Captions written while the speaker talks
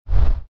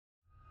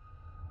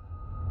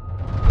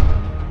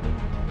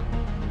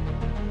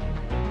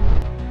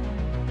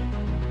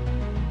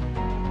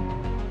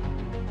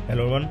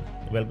Hello everyone,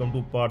 welcome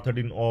to part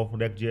 13 of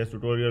Reactjs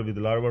tutorial with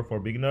Laravel for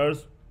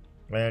beginners.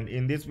 And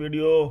in this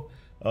video,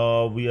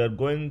 we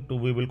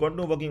will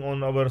continue working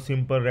on our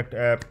simple React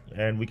app,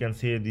 and we can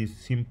say the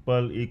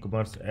simple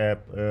e-commerce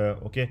app.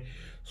 Okay,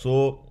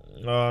 so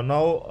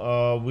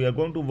now we are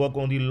going to work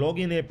on the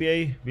login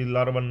API with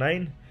Laravel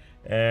 9,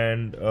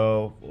 and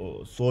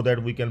so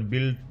that we can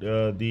build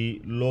the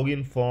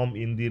login form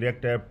in the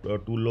React app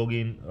to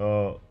login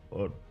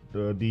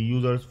the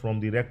users from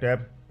the React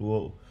app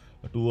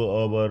to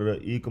our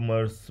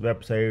e-commerce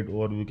website,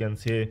 or we can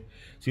say,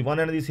 see, one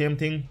and the same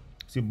thing.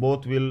 See,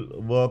 both will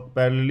work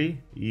parallelly,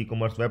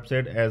 e-commerce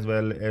website as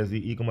well as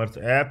the e-commerce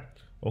app.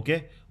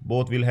 Okay,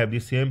 both will have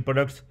the same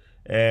products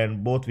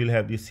and both will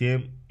have the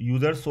same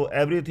users, so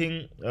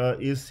everything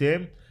is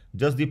same,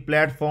 just the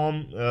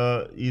platform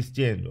is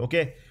changed.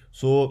 Okay,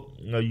 so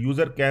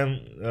user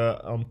can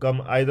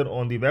come either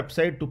on the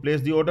website to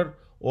place the order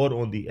or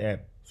on the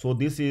app. So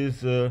this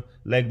is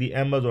like the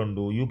Amazon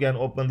do. You can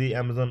open the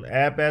Amazon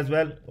app as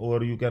well,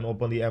 or you can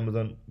open the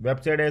Amazon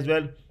website as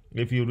well.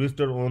 If you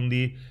register on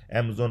the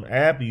Amazon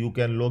app, you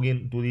can log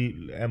in to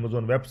the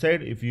Amazon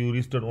website. If you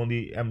register on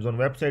the Amazon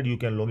website, you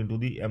can log into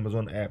the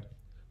Amazon app,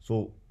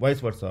 so vice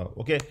versa.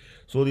 Okay,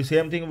 so the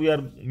same thing we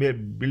are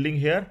building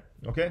here.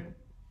 Okay,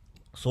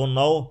 so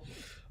now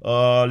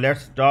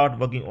let's start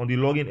working on the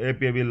login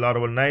API with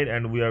Laravel 9,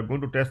 and we are going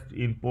to test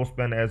in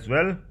Postman as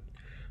well.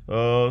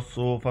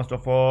 So first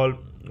of all,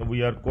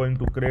 we are going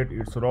to create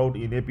its route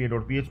in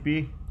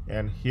api.php,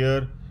 and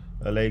here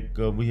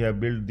we have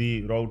built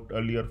the route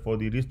earlier for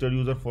the registered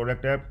user for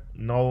React app.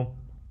 Now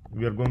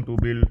we are going to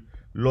build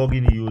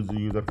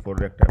loginUser for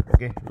React app.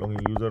 Okay,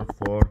 loginUser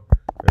for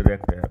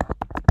React app.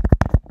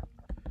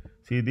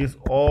 See, this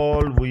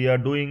all we are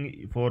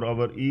doing for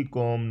our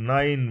ecom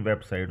 9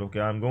 website.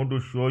 Okay, I'm going to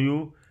show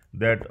you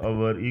that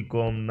our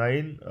ecom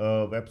 9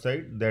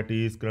 website that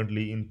is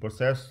currently in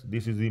process.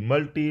 This is the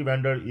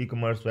multi-vendor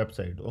e-commerce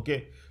website.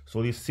 Okay,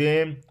 so the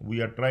same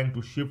we are trying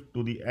to shift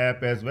to the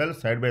app as well,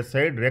 side by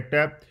side, React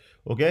app.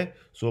 Okay,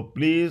 so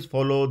please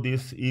follow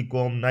this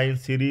ecom 9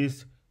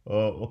 series.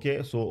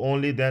 Okay, so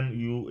only then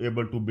you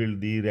able to build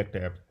the React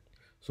app.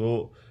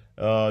 So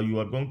you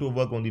are going to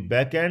work on the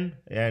backend,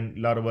 and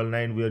Laravel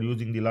 9, we are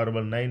using the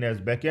Laravel 9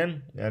 as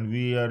backend, and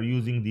we are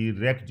using the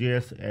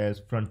Reactjs as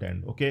front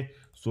end. Okay,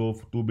 so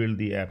to build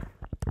the app.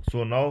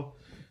 So now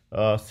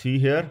see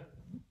here,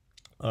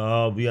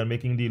 we are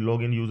making the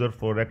login user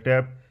for React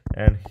app,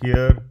 and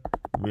here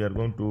we are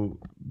going to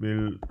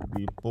build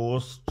the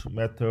post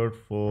method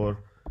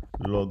for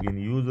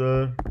login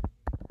user.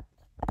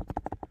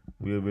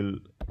 We will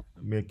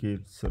make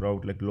its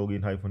route like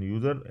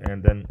login-user,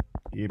 and then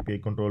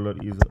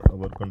APIController is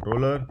our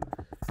controller,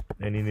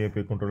 and in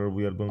APIController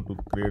we are going to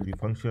create the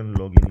function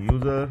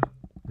loginUser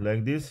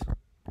like this,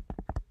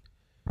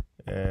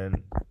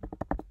 and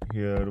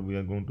here we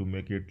are going to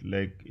make it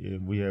like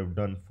we have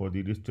done for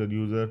the registered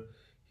user.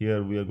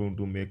 Here we are going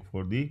to make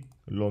for the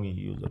login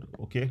user.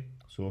 Okay,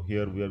 so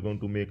here we are going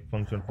to make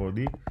function for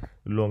the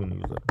login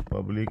user,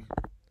 public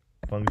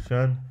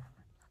function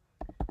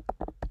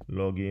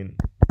login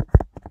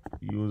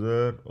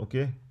user.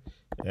 Okay,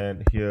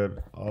 and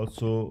here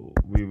also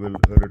we will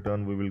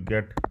return, we will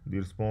get the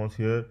response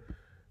here,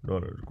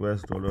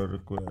 $request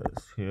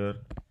here,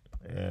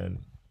 and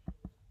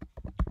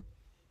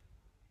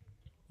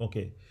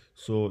okay,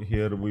 so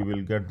here we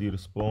will get the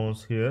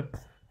response here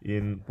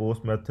in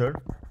post method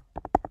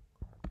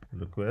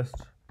request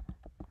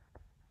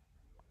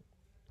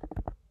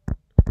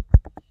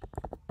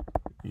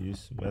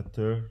is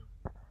method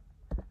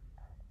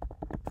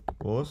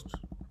post.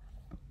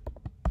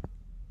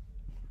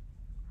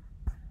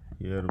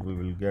 Here we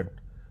will get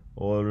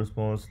all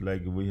response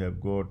like we have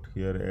got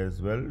here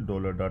as well,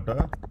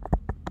 $data.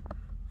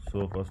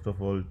 So first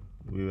of all,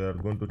 we are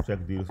going to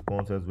check the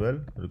response as well,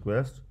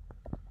 request.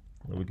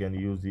 We can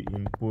use the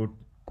input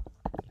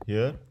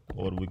here,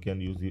 or we can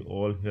use the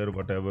all here,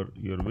 whatever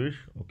your wish.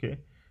 Okay,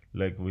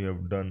 like we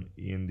have done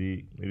in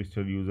the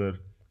registered user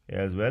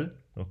as well.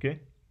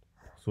 Okay,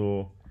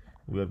 so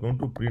we are going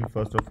to print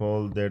first of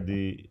all that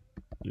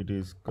it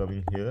is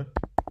coming here.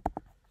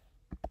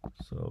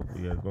 So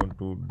we are going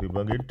to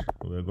debug it,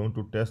 we are going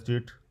to test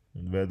it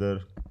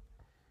whether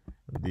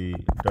the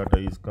data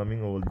is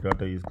coming, or the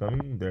data is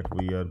coming, that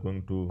we are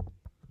going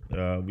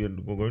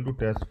to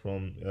test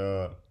from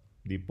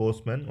the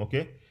Postman.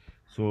 Okay,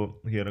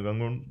 so here I'm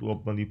going to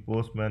open the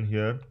Postman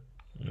here,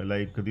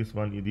 like this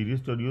one, the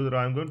registered user.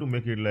 I'm going to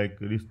make it like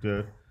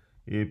register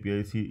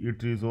API. See,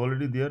 it is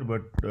already there,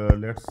 but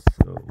let's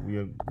we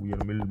are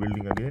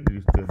building again.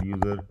 Register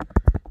user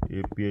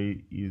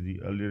API is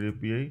the earlier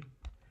API.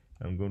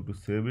 I'm going to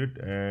save it,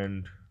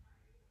 and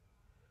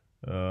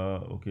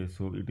okay,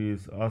 so it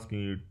is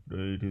asking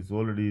it is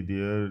already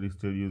there,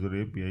 register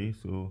user API,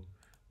 so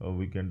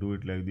we can do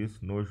it like this,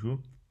 no issue.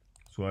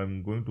 So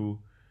I'm going to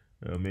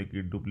make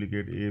it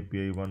duplicate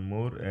API one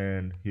more,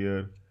 and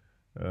here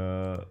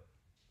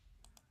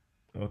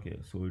okay,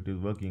 so it is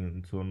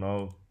working. So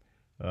now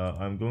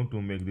I'm going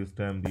to make this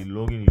time the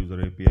login user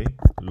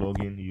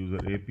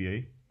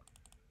API.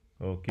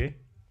 Okay,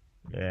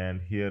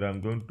 and here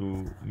I'm going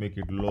to make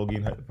it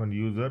login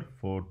user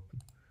for,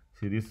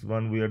 see, this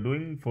one we are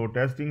doing for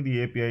testing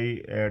the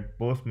API at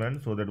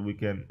Postman so that we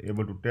can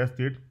able to test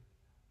it.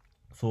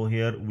 So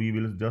here we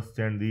will just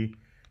send the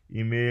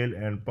email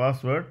and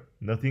password,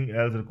 nothing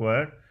else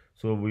required.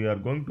 So we are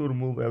going to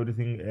remove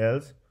everything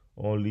else,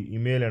 only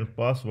email and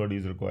password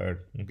is required.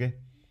 Okay,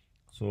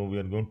 so we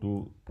are going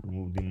to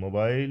remove the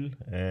mobile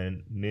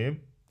and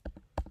name,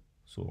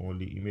 so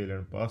only email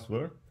and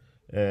password.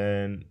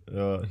 And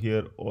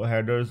here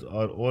headers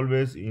are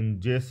always in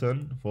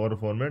JSON for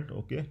format.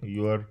 Okay,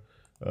 you are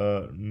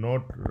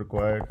not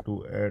required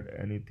to add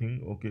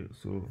anything. Okay,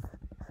 so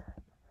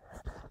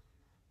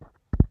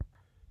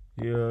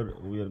here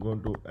we are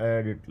going to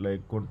add it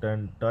like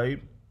content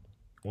type.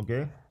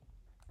 Okay,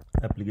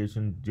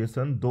 application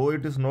JSON, though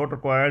it is not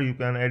required, you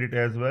can add it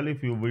as well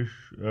if you wish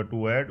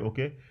to add.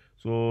 Okay,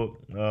 so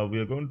we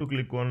are going to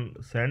click on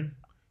send.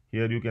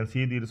 Here you can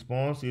see the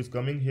response is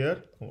coming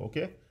here.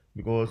 Okay,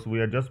 because we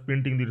are just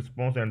printing the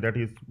response, and that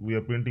is we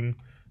are printing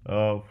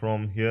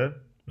from here.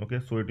 Okay,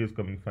 so it is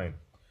coming fine,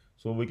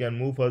 so we can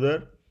move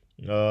further.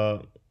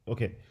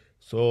 Okay,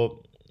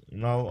 so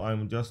now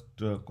I'm just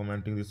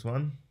commenting this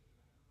one.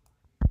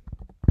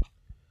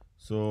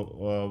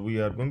 So we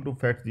are going to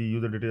fetch the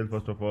user details.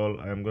 First of all,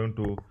 I am going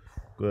to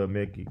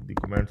make the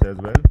comments as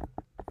well.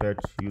 Fetch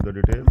user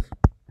details.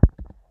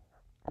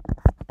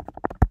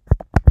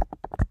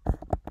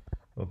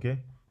 Okay,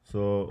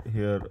 so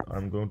here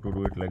I'm going to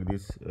do it like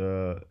this.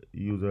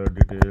 User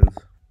details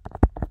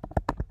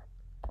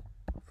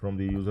from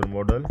the user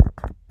model.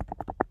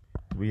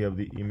 We have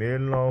the email.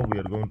 Now we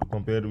are going to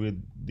compare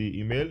with the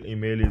email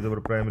is our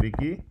primary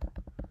key,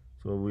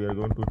 so we are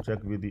going to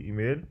check with the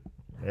email,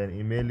 and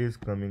email is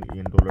coming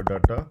in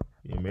 $data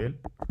email.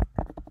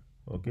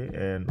 Okay,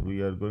 and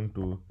we are going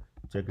to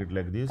check it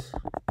like this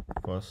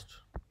first.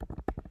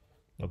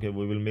 Okay,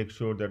 we will make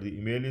sure that the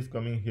email is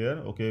coming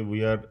here. Okay,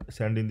 we are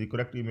sending the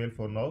correct email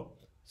for now.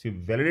 See,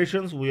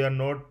 validations we are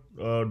not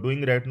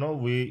doing right now.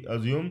 We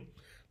assume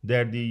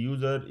that the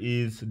user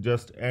is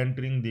just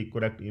entering the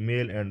correct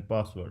email and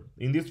password.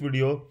 In this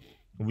video,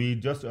 we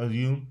just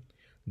assume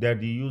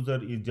that the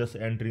user is just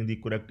entering the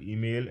correct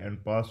email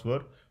and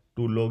password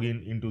to log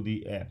in into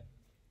the app.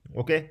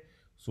 Okay,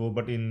 so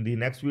but in the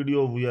next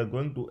video we are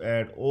going to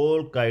add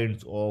all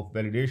kinds of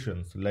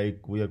validations,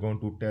 like we are going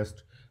to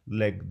test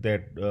like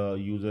that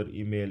user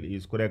email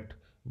is correct,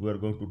 we are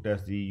going to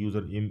test the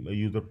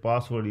user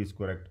password is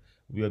correct,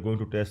 we are going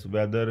to test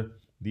whether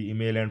the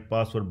email and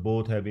password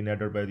both have been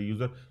entered by the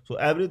user. So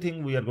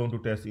everything we are going to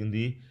test in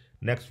the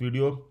next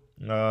video,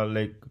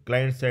 like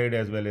client side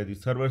as well as the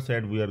server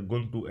side. We are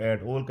going to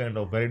add all kind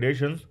of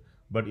validations,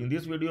 but in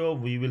this video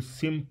we will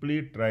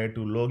simply try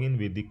to log in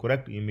with the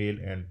correct email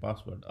and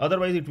password,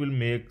 otherwise it will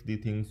make the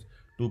things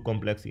too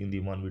complex in the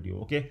one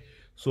video. Okay,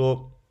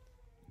 so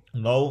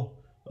now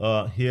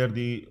here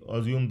the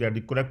assume that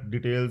the correct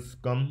details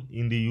come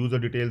in the user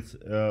details.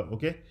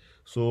 Okay,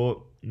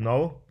 so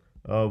now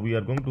we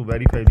are going to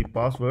verify the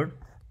password.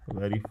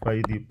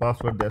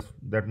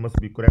 That must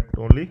be correct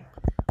only.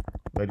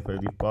 Verify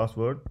the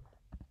password.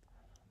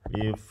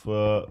 If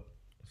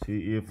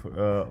see, if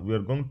we are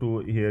going to,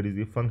 here is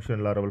the function,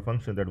 Laravel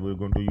function that we're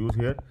going to use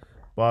here,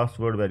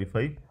 password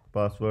verify,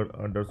 password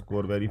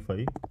underscore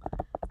verify.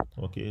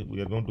 Okay,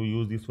 we are going to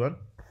use this one,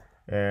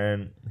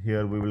 and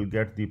here we will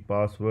get the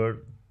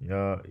password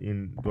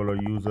in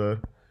 $user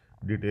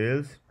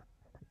details.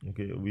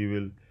 Okay, we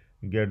will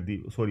get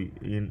the, sorry,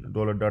 in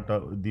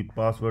 $data the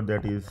password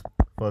that is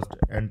first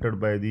entered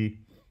by the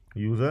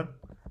user,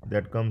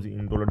 that comes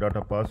in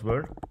 $data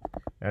password,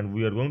 and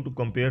we are going to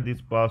compare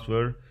this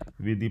password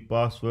with the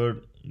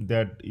password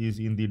that is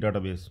in the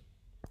database,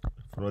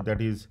 so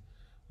that is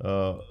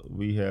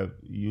we have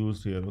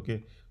used here.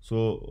 Okay,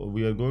 so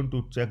we are going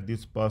to check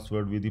this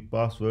password with the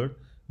password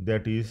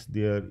that is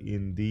there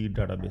in the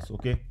database.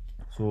 Okay,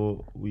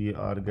 so we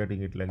are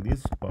getting it like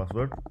this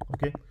password.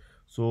 Okay,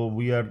 so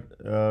we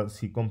are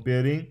see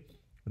comparing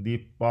the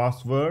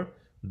password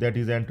that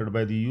is entered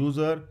by the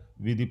user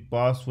with the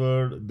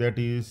password that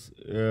is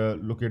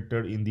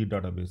located in the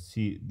database.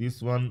 See,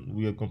 this one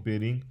we are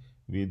comparing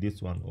with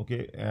this one.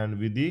 Okay, and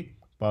with the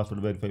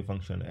password verify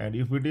function, and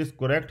if it is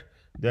correct,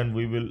 then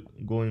we will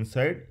go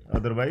inside,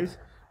 otherwise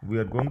we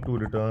are going to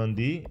return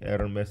the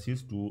error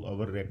message to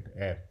our React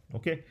app.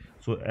 Okay,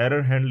 so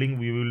error handling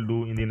we will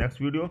do in the next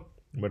video,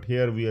 but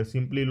here we are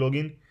simply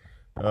login.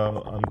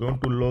 I'm going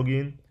to log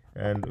in,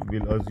 and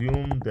we'll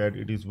assume that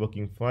it is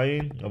working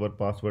fine, our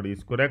password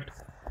is correct,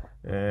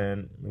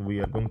 and we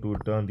are going to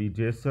return the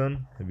JSON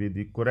with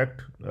the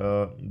correct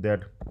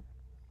that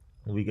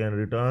we can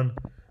return.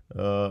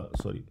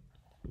 Sorry,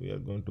 we are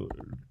going to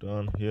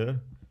return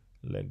here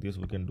like this,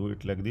 we can do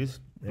it like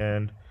this,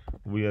 and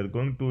we are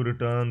going to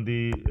return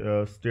the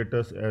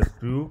status as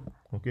true.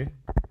 Okay,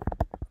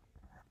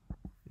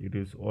 it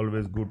is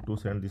always good to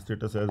send the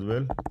status as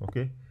well.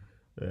 Okay,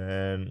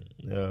 and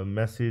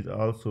message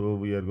also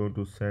we are going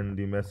to send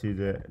the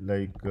message uh,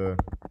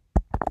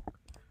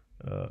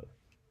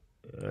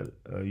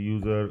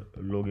 user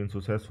login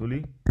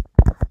successfully.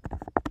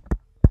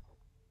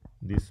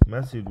 this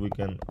message we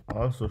can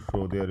also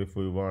show there if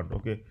we want.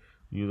 Okay,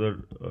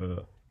 user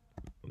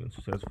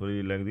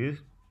successfully, like this.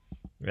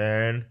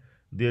 And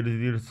there is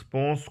the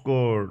response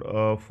code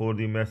for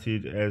the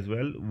message as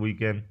well. We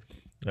can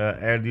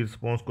add the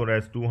response code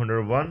as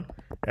 201.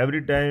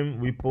 Every time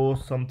we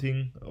post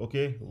something,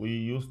 okay, we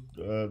use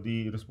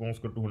the response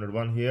code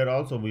 201. Here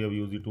also we have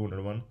used the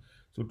 201,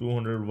 so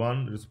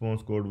 201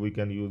 response code we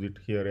can use it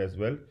here as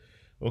well.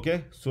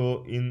 Okay,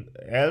 so in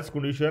else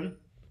condition,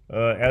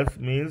 else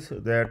means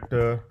that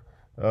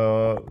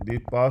the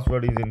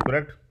password is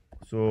incorrect.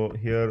 So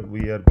here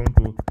we are going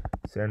to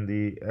send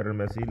the error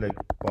message like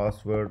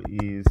password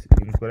is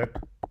incorrect.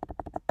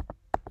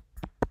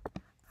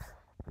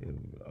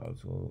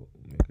 Also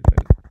make it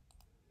like,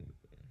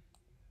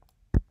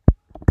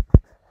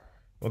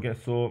 okay,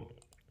 so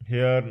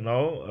here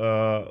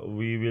now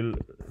we will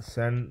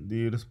send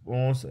the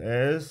response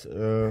as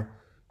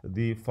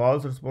the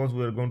false response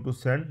we are going to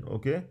send.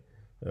 Okay,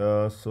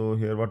 so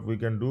here what we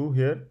can do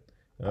here,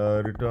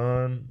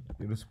 return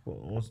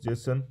response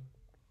JSON,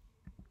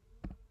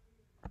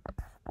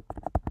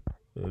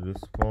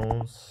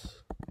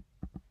 response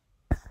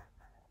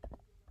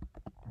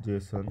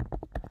JSON.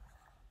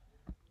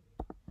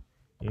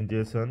 In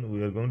JSON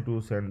we are going to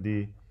send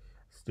the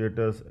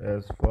status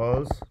as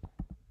false,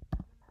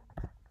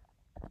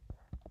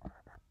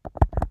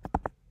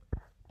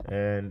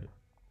 and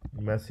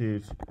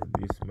message,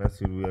 this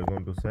message we are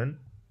going to send.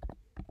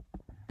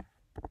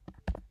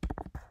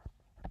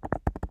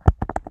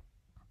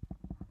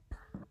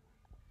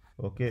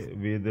 Okay,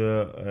 with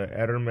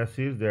error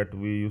message that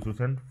we used to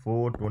send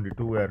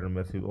 422 error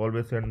message,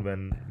 always send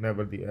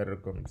whenever the error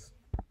comes.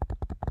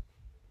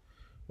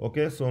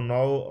 Okay, so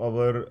now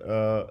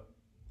our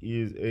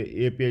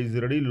API is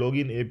ready,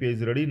 login API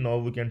is ready. Now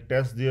we can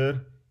test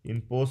there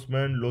in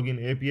Postman login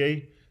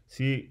API.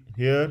 See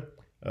here,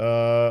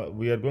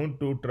 we are going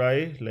to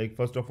try, like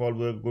first of all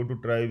we are going to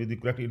try with the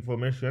correct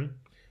information,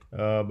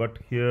 but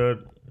here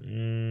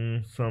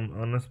some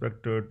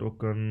unexpected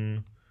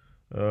token,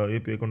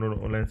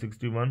 APIController line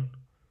 61,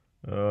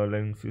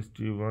 line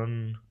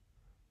 61,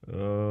 we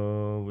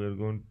are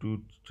going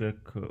to check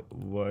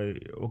why.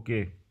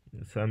 Okay,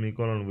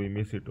 semicolon we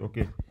miss it.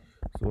 Okay,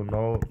 so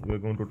now we're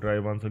going to try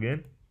once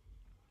again.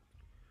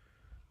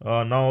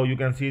 Now you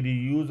can see the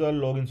user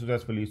login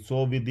successfully.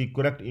 So with the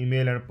correct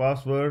email and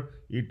password,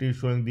 it is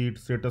showing the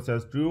status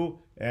as true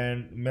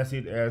and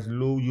message as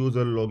low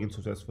user login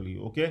successfully.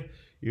 Okay,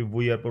 if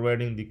we are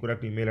providing the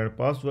correct email and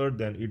password,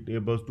 then it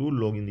able to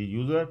log in the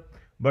user.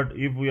 But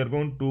if we are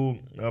going to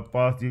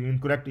pass the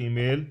incorrect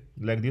email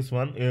like this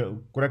one,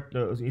 incorrect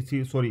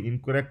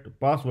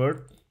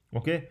password,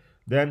 okay,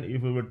 then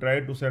if we will try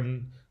to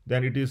send,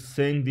 then it is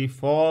saying the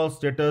false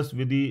status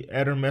with the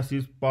error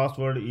message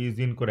password is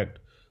incorrect.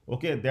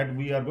 Okay, that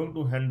we are going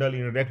to handle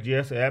in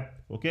Reactjs app.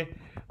 Okay,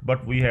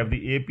 but we have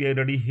the API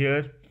ready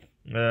here,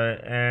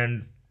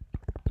 and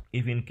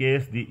if in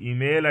case the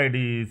email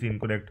ID is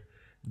incorrect,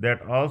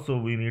 that also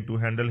we need to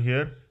handle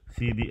here.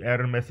 See, the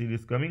error message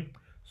is coming.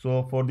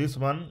 So for this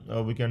one,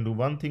 we can do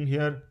one thing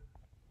here.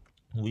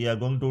 We are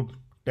going to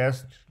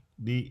test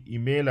the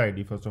email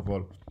ID first of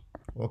all.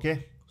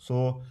 Okay,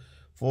 so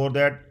for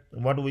that,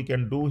 what we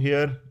can do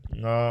here,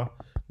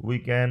 we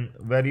can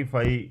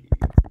verify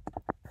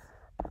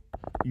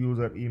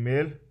user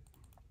email.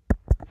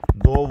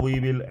 Though we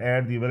will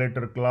add the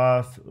validator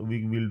class,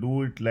 we will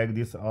do it like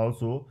this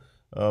also,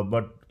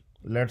 but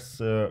let's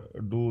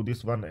do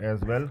this one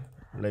as well.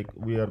 Like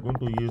we are going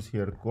to use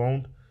here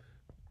count,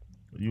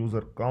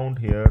 user count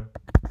here.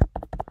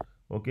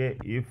 Okay,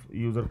 if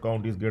user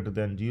count is greater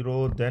than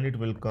 0, then it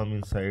will come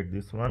inside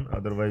this one,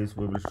 otherwise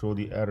we will show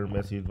the error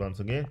message once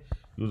again.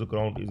 User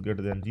count is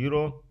greater than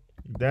 0,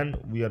 then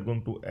we are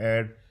going to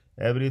add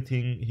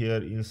everything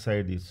here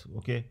inside this.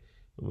 Okay,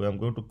 I'm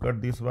going to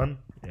cut this one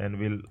and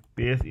we'll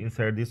paste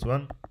inside this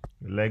one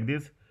like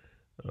this,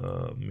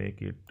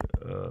 make it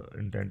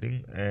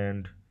indenting,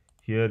 and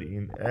here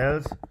in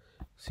else,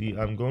 see,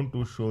 I'm going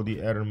to show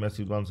the error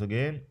message once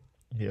again.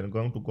 Here I'm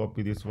going to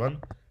copy this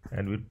one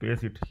and we'll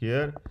paste it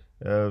here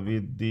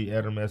with the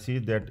error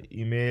message that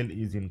email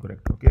is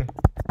incorrect. Okay,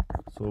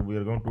 so we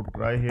are going to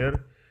try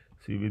here.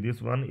 See, with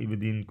this one, with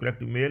the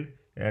incorrect email,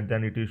 and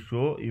then it is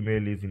show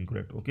email is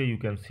incorrect. Okay, you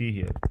can see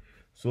here.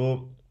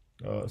 So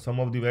some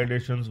of the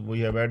validations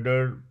we have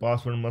added,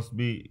 password must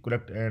be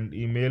correct and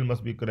email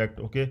must be correct.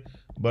 Okay,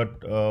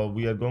 but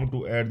we are going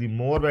to add the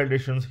more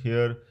validations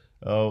here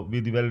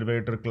with the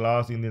validator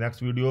class in the next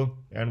video,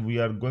 and we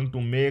are going to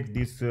make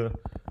this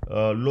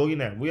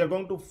login app. We are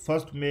going to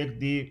first make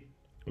the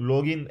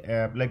login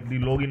app, like the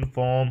login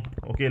form.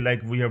 Okay,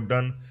 like we have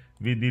done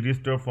with the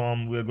register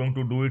form, we are going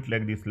to do it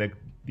like this, like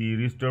the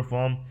register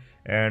form,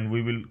 and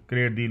we will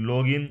create the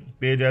login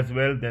page as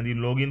well, then the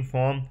login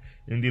form.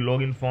 In the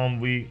login form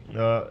we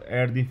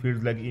add the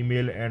fields like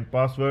email and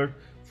password,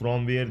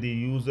 from where the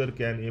user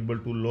can able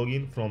to log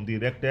in from the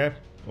React app.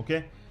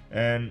 Okay,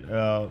 and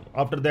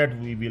after that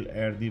we will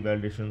add the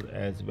validations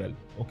as well.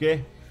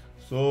 Okay,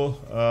 so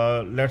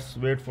let's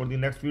wait for the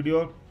next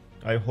video.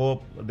 I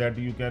hope that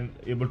you can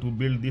able to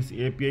build this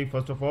API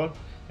first of all,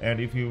 and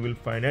if you will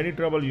find any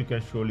trouble, you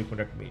can surely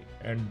contact me,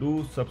 and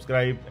do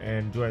subscribe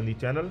and join the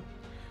channel.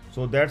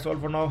 So that's all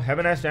for now. Have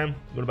a nice time.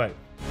 Goodbye.